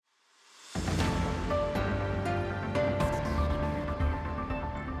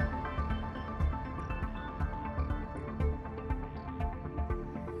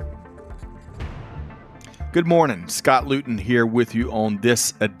Good morning. Scott Luton here with you on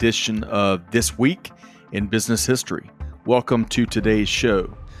this edition of This Week in Business History. Welcome to today's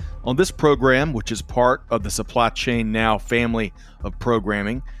show. On this program, which is part of the Supply Chain Now family of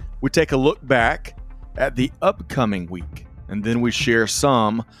programming, we take a look back at the upcoming week, and then we share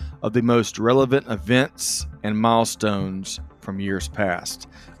some of the most relevant events and milestones from years past.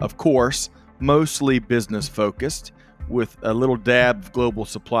 Of course, mostly business focused, with a little dab of global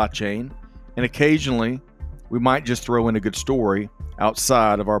supply chain, and occasionally we might just throw in a good story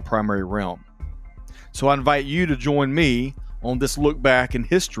outside of our primary realm. So I invite you to join me on this look back in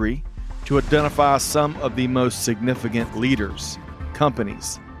history to identify some of the most significant leaders,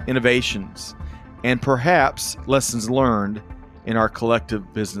 companies, innovations, and perhaps lessons learned in our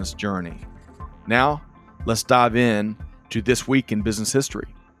collective business journey. Now, let's dive in to This Week in Business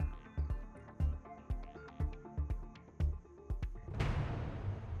History.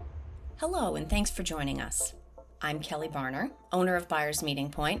 Hello, and thanks for joining us. I'm Kelly Barner, owner of Buyers Meeting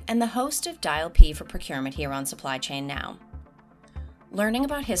Point and the host of Dial P for Procurement here on Supply Chain Now. Learning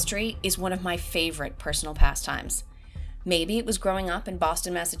about history is one of my favorite personal pastimes. Maybe it was growing up in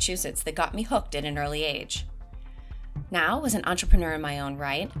Boston, Massachusetts that got me hooked at an early age. Now, as an entrepreneur in my own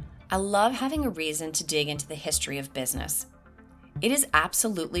right, I love having a reason to dig into the history of business. It is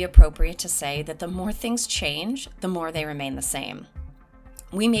absolutely appropriate to say that the more things change, the more they remain the same.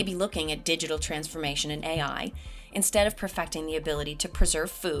 We may be looking at digital transformation and AI instead of perfecting the ability to preserve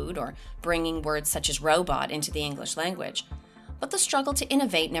food or bringing words such as robot into the English language. But the struggle to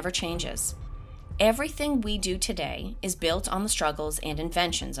innovate never changes. Everything we do today is built on the struggles and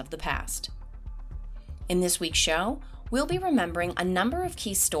inventions of the past. In this week's show, we'll be remembering a number of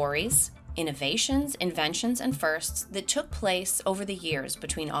key stories, innovations, inventions, and firsts that took place over the years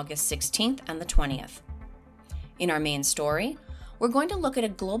between August 16th and the 20th. In our main story, we're going to look at a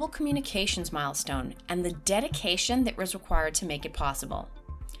global communications milestone and the dedication that was required to make it possible.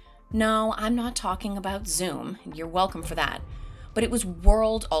 No, I'm not talking about Zoom, you're welcome for that, but it was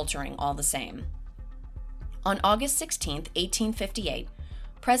world-altering all the same. On August 16, 1858,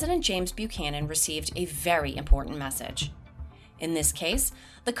 President James Buchanan received a very important message. In this case,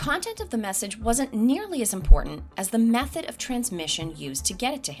 the content of the message wasn't nearly as important as the method of transmission used to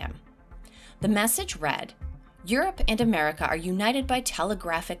get it to him. The message read, "Europe and America are united by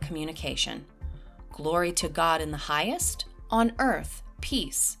telegraphic communication. Glory to God in the highest, on earth,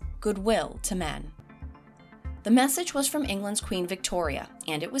 peace, goodwill to men." The message was from England's Queen Victoria,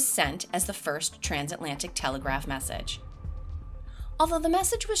 and it was sent as the first transatlantic telegraph message. Although the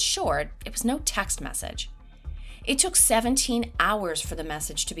message was short, it was no text message. It took 17 hours for the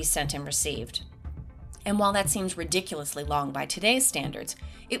message to be sent and received. And while that seems ridiculously long by today's standards,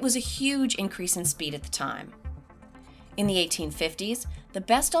 it was a huge increase in speed at the time. In the 1850s, the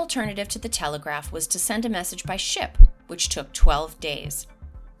best alternative to the telegraph was to send a message by ship, which took 12 days.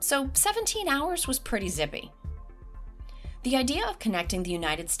 So 17 hours was pretty zippy. The idea of connecting the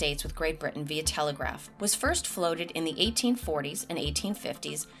United States with Great Britain via telegraph was first floated in the 1840s and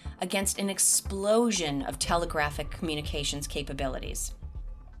 1850s against an explosion of telegraphic communications capabilities.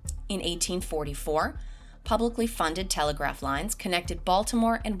 In 1844, publicly funded telegraph lines connected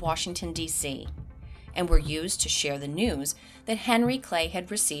Baltimore and Washington, D.C., and were used to share the news that Henry Clay had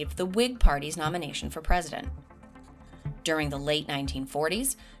received the Whig Party's nomination for president. During the late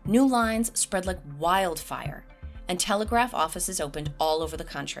 1940s, new lines spread like wildfire, and telegraph offices opened all over the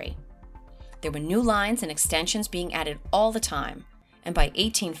country. There were new lines and extensions being added all the time, and by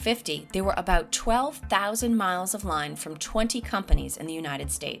 1850, there were about 12,000 miles of line from 20 companies in the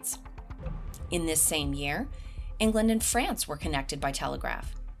United States. In this same year, England and France were connected by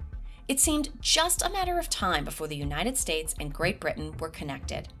telegraph. It seemed just a matter of time before the United States and Great Britain were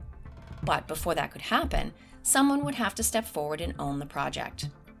connected. But before that could happen, someone would have to step forward and own the project.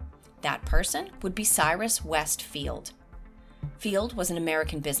 That person would be Cyrus West Field. Field was an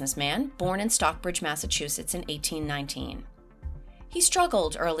American businessman born in Stockbridge, Massachusetts in 1819. He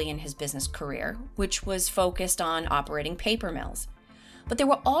struggled early in his business career, which was focused on operating paper mills. But there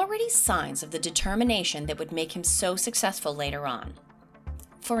were already signs of the determination that would make him so successful later on.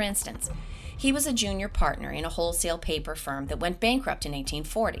 For instance, he was a junior partner in a wholesale paper firm that went bankrupt in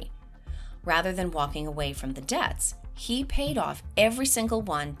 1840. Rather than walking away from the debts, he paid off every single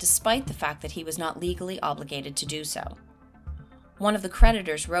one despite the fact that he was not legally obligated to do so. One of the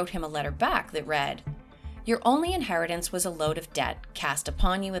creditors wrote him a letter back that read, "Your only inheritance was a load of debt cast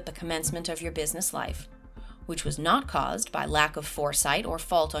upon you at the commencement of your business life, which was not caused by lack of foresight or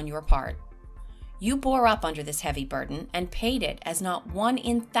fault on your part. You bore up under this heavy burden and paid it as not one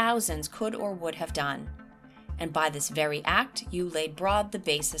in thousands could or would have done. And by this very act, you laid broad the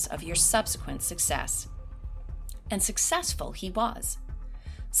basis of your subsequent success. and successful he was.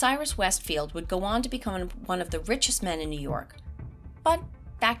 Cyrus West Field would go on to become one of the richest men in New York. But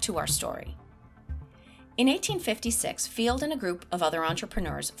back to our story. In 1856, Field and a group of other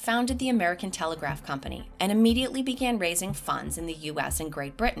entrepreneurs founded the American Telegraph Company and immediately began raising funds in the U.S. and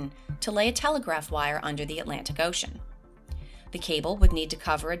Great Britain to lay a telegraph wire under the Atlantic Ocean. The cable would need to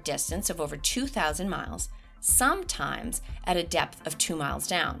cover a distance of over 2,000 miles, sometimes at a depth of 2 miles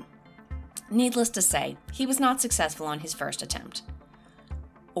down. Needless to say, he was not successful on his first attempt,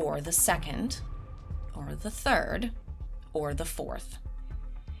 or the second, or the third, or the fourth.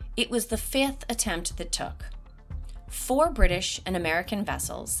 It was the fifth attempt that took. 4 British and American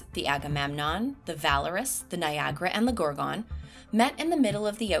vessels, the Agamemnon, the Valorous, the Niagara, and the Gorgon, met in the middle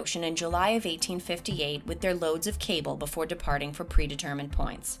of the ocean in July of 1858 with their loads of cable before departing for predetermined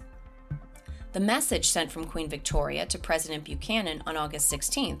points. The message sent from Queen Victoria to President Buchanan on August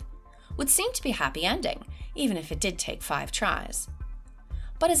 16th would seem to be a happy ending, even if it did take 5 tries.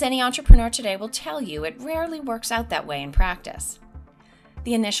 But as any entrepreneur today will tell you, it rarely works out that way in practice.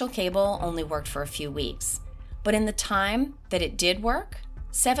 The initial cable only worked for a few weeks, but in the time that it did work,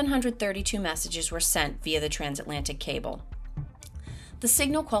 732 messages were sent via the transatlantic cable. The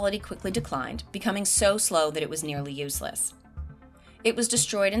signal quality quickly declined, becoming so slow that it was nearly useless. It was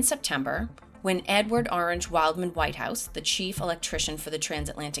destroyed in September when Edward Orange Wildman Whitehouse, the chief electrician for the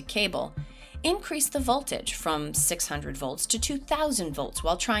transatlantic cable, increased the voltage from 600 volts to 2,000 volts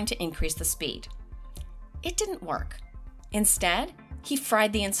while trying to increase the speed. It didn't work. Instead, he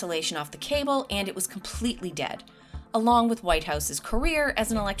fried the insulation off the cable and it was completely dead, along with Whitehouse's career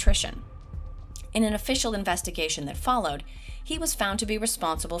as an electrician. In an official investigation that followed, he was found to be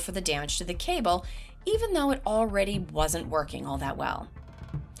responsible for the damage to the cable, even though it already wasn't working all that well.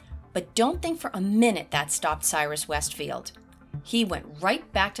 But don't think for a minute that stopped Cyrus West Field. He went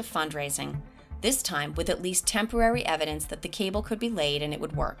right back to fundraising, this time with at least temporary evidence that the cable could be laid and it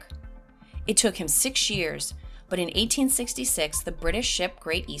would work. It took him 6 years, but in 1866, the British ship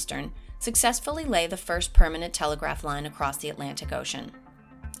Great Eastern successfully lay the first permanent telegraph line across the Atlantic Ocean.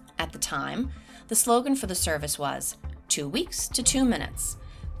 At the time, the slogan for the service was 2 weeks to 2 minutes,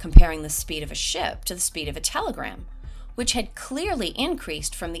 comparing the speed of a ship to the speed of a telegram, which had clearly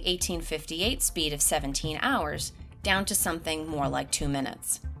increased from the 1858 speed of 17 hours down to something more like 2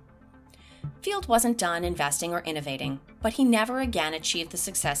 minutes. Field wasn't done investing or innovating, but he never again achieved the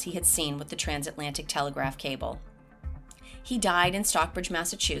success he had seen with the transatlantic telegraph cable. He died in Stockbridge,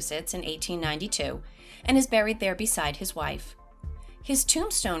 Massachusetts in 1892 and is buried there beside his wife. His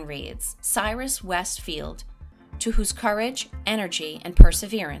tombstone reads, Cyrus West Field, to whose courage, energy, and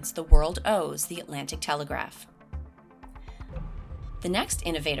perseverance the world owes the Atlantic Telegraph. The next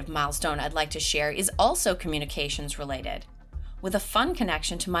innovative milestone I'd like to share is also communications related, with a fun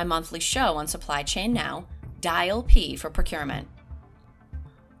connection to my monthly show on Supply Chain Now, Dial P for Procurement.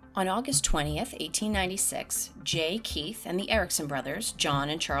 On August 20th, 1896, J. Keith and the Erickson brothers, John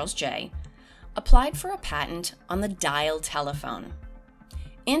and Charles J., applied for a patent on the dial telephone.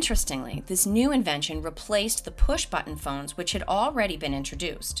 Interestingly, this new invention replaced the push-button phones which had already been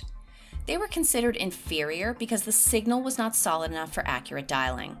introduced. They were considered inferior because the signal was not solid enough for accurate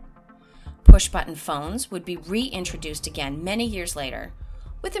dialing. Push-button phones would be reintroduced again many years later,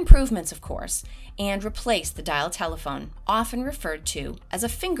 with improvements of course, and replaced the dial telephone, often referred to as a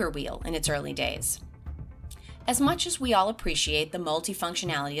finger wheel in its early days. As much as we all appreciate the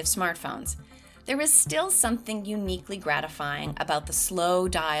multifunctionality of smartphones, there is still something uniquely gratifying about the slow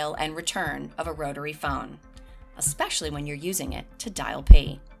dial and return of a rotary phone, especially when you're using it to dial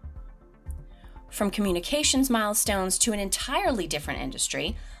P. From communications milestones to an entirely different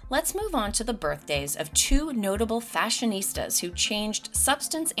industry, let's move on to the birthdays of 2 notable fashionistas who changed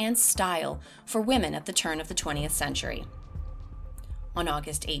substance and style for women at the turn of the 20th century. On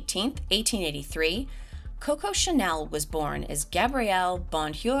August 18, 1883, Coco Chanel was born as Gabrielle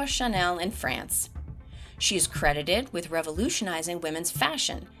Bonheur Chanel in France. She is credited with revolutionizing women's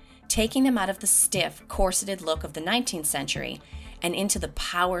fashion, taking them out of the stiff, corseted look of the 19th century and into the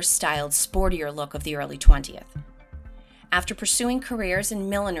power-styled, sportier look of the early 20th. After pursuing careers in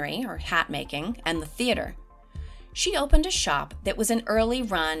millinery, or hat-making, and the theater, she opened a shop that was an early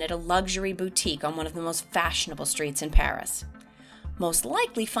run at a luxury boutique on one of the most fashionable streets in Paris, most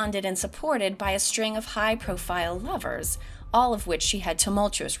likely funded and supported by a string of high-profile lovers, all of which she had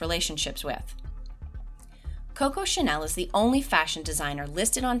tumultuous relationships with. Coco Chanel is the only fashion designer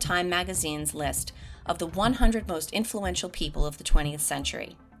listed on Time magazine's list of the 100 most influential people of the 20th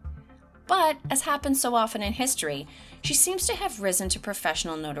century. But, as happens so often in history, she seems to have risen to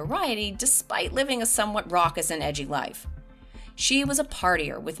professional notoriety despite living a somewhat raucous and edgy life. She was a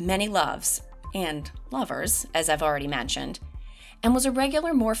partier with many loves, and lovers, as I've already mentioned, and was a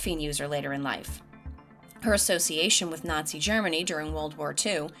regular morphine user later in life. Her association with Nazi Germany during World War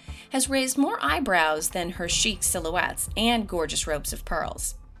II has raised more eyebrows than her chic silhouettes and gorgeous ropes of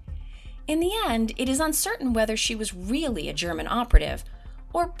pearls. In the end, it is uncertain whether she was really a German operative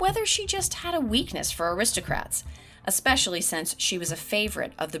or whether she just had a weakness for aristocrats, especially since she was a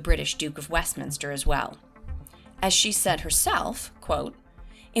favorite of the British Duke of Westminster as well. As she said herself, quote,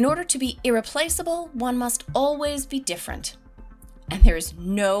 "In order to be irreplaceable, one must always be different." And there is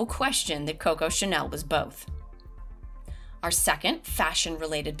no question that Coco Chanel was both. Our second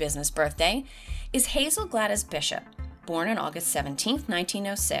fashion-related business birthday is Hazel Gladys Bishop, born on August 17,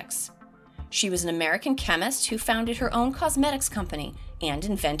 1906. She was an American chemist who founded her own cosmetics company and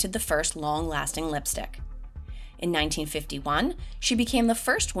invented the first long-lasting lipstick. In 1951, she became the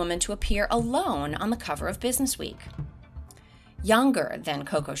first woman to appear alone on the cover of Business Week. Younger than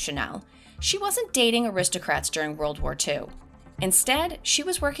Coco Chanel, she wasn't dating aristocrats during World War II. Instead, she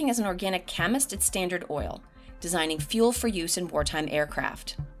was working as an organic chemist at Standard Oil, designing fuel for use in wartime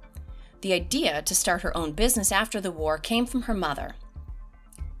aircraft. The idea to start her own business after the war came from her mother.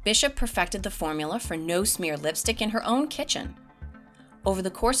 Bishop perfected the formula for no-smear lipstick in her own kitchen. Over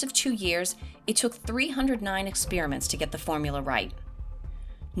the course of 2 years, it took 309 experiments to get the formula right.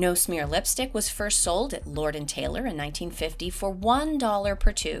 No-smear lipstick was first sold at Lord & Taylor in 1950 for $1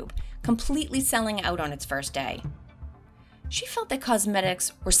 per tube, completely selling out on its first day. She felt that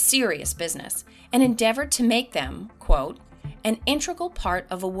cosmetics were serious business and endeavored to make them, quote, an integral part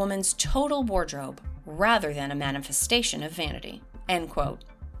of a woman's total wardrobe rather than a manifestation of vanity, end quote.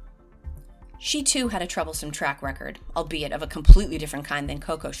 She too had a troublesome track record, albeit of a completely different kind than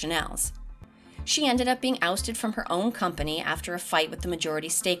Coco Chanel's. She ended up being ousted from her own company after a fight with the majority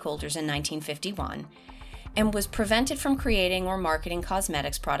stakeholders in 1951 and was prevented from creating or marketing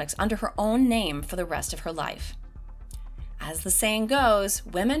cosmetics products under her own name for the rest of her life. As the saying goes,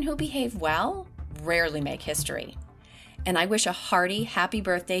 women who behave well rarely make history. And I wish a hearty happy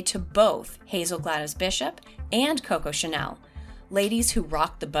birthday to both Hazel Gladys Bishop and Coco Chanel, ladies who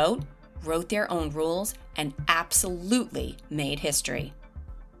rocked the boat, wrote their own rules, and absolutely made history.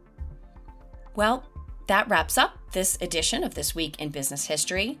 Well, that wraps up this edition of This Week in Business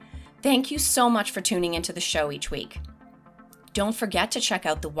History. Thank you so much for tuning into the show each week. Don't forget to check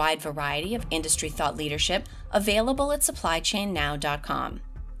out the wide variety of industry thought leadership available at supplychainnow.com.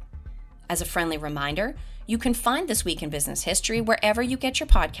 As a friendly reminder, you can find This Week in Business History wherever you get your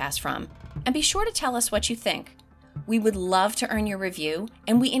podcast from, and be sure to tell us what you think. We would love to earn your review,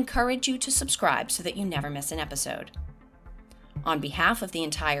 and we encourage you to subscribe so that you never miss an episode. On behalf of the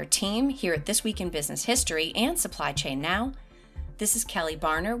entire team here at This Week in Business History and Supply Chain Now, this is Kelly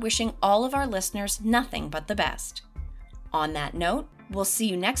Barner wishing all of our listeners nothing but the best. On that note, we'll see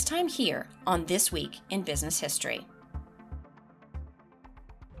you next time here on This Week in Business History.